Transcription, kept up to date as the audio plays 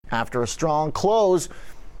After a strong close,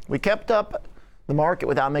 we kept up the market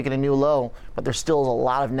without making a new low, but there's still a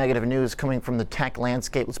lot of negative news coming from the tech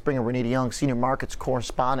landscape. Let's bring in Renita Young, senior markets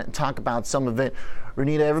correspondent, and talk about some of it.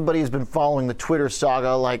 Renita, everybody has been following the Twitter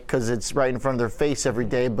saga, because it's right in front of their face every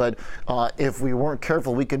day, but if we weren't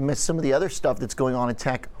careful, we could miss some of the other stuff that's going on in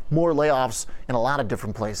tech. More layoffs in a lot of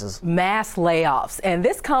different places. Mass layoffs. And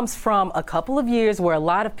this comes from a couple of years where a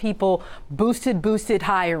lot of people boosted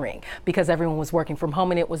hiring because everyone was working from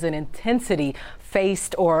home, and it was an intensity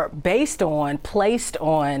placed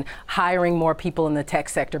on hiring more people in the tech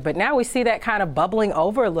sector. But now we see that kind of bubbling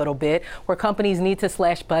over a little bit, where companies need to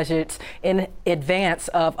slash budgets in advance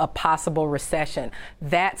of a possible recession.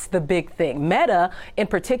 That's the big thing. Meta, in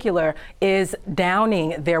particular, is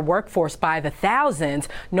downing their workforce by the thousands.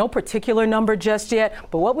 No particular number just yet,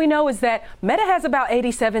 but what we know is that Meta has about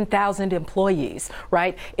 87,000 employees,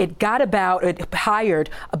 right? It hired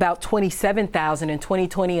about 27,000 in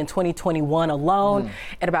 2020 and 2021 alone,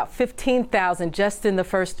 and about 15,000 just in the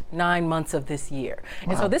first 9 months of this year. Wow.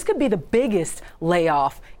 And so this could be the biggest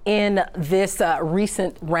layoff in this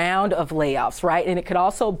recent round of layoffs, right? And it could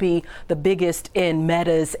also be the biggest in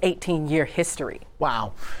Meta's 18-year history.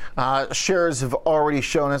 Wow. Shares have already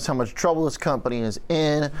shown us how much trouble this company is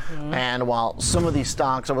in. And while some of these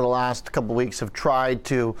stocks over the last couple of weeks have tried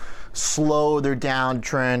to slow their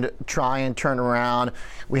downtrend, try and turn around,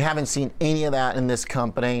 we haven't seen any of that in this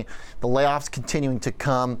company. The layoffs continuing to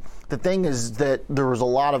come. The thing is that there was a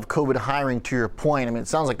lot of COVID hiring, to your point. I mean, it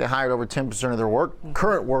sounds like they hired over 10% of their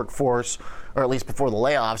current workforce, or at least before the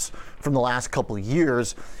layoffs, from the last couple of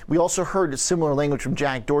years. We also heard similar language from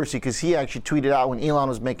Jack Dorsey, because he actually tweeted out when Elon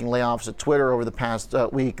was making layoffs at Twitter over the past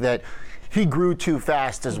week that he grew too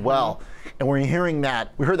fast as well. And we're hearing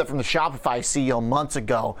that. We heard that from the Shopify CEO months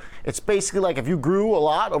ago. It's basically like, if you grew a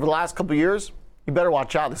lot over the last couple of years, you better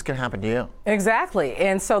watch out. This can happen to you. Exactly.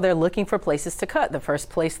 And so they're looking for places to cut. The first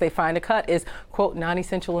place they find a cut is, quote,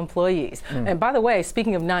 non-essential employees. And by the way,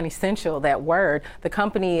 speaking of non-essential, that word,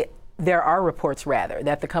 there are reports,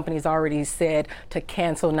 that the company's already said to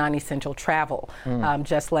cancel non-essential travel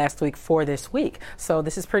just last week for this week. So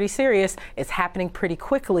this is pretty serious. It's happening pretty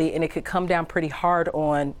quickly, and it could come down pretty hard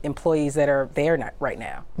on employees that are there right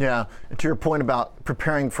now. Yeah. And to your point about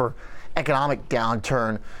preparing for economic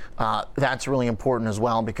downturn, that's really important as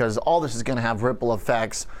well, because all this is going to have ripple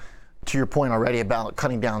effects. To your point already about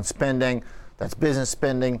cutting down spending, that's business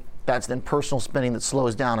spending. That's then personal spending that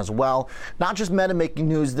slows down as well. Not just Meta making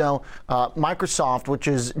news, though. Microsoft, which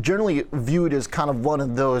is generally viewed as kind of one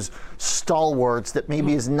of those stalwarts that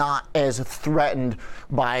maybe is not as threatened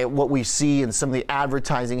by what we see in some of the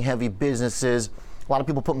advertising-heavy businesses. A lot of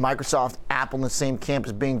people put Microsoft, Apple in the same camp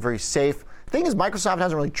as being very safe. The thing is, Microsoft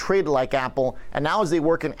hasn't really traded like Apple, and now as they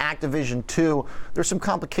work in Activision too, there's some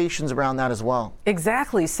complications around that as well.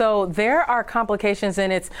 Exactly. So there are complications,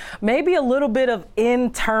 and it's maybe a little bit of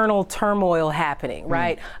internal turmoil happening,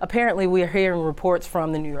 right? Apparently, we're hearing reports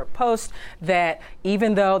from the New York Post that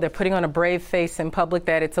even though they're putting on a brave face in public,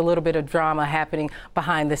 that it's a little bit of drama happening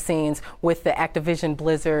behind the scenes with the Activision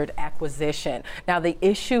Blizzard acquisition. Now, the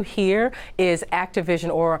issue here is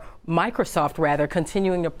Activision, or Microsoft rather,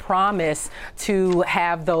 continuing to promise to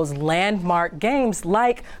have those landmark games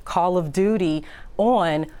like Call of Duty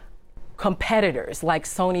on competitors like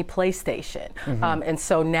Sony PlayStation. And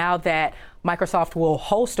so now that Microsoft will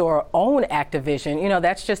host or own Activision,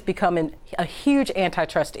 that's just becoming a huge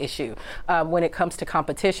antitrust issue when it comes to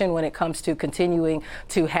competition, when it comes to continuing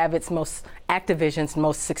to have Activision's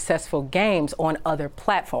most successful games on other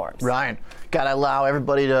platforms. Right. Got to allow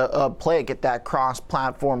everybody to play it, get that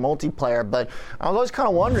cross-platform multiplayer. But I was always kind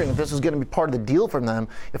of wondering if this was going to be part of the deal from them,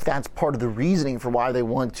 if that's part of the reasoning for why they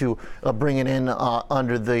want to bring it in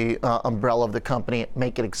under the umbrella of the company,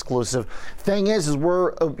 make it exclusive. Thing is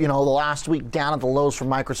we're, the last week down at the lows for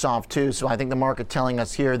Microsoft too. So I think the market telling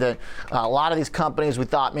us here that a lot of these companies we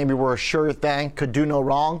thought maybe were a sure thing, could do no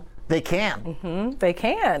wrong. They can. They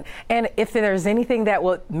can. And if there's anything that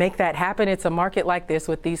will make that happen, it's a market like this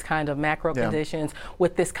with these kind of macro conditions,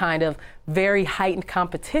 with this kind of very heightened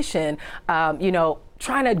competition,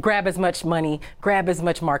 trying to grab as much money, grab as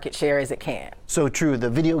much market share as it can. So true. The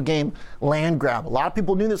video game land grab. A lot of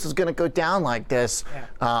people knew this was going to go down like this.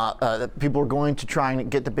 That people are going to try and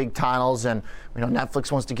get the big titles, and Netflix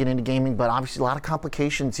wants to get into gaming, but obviously a lot of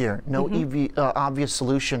complications here. No obvious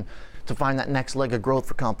solution to find that next leg of growth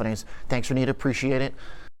for companies. Thanks, Renita. Appreciate it.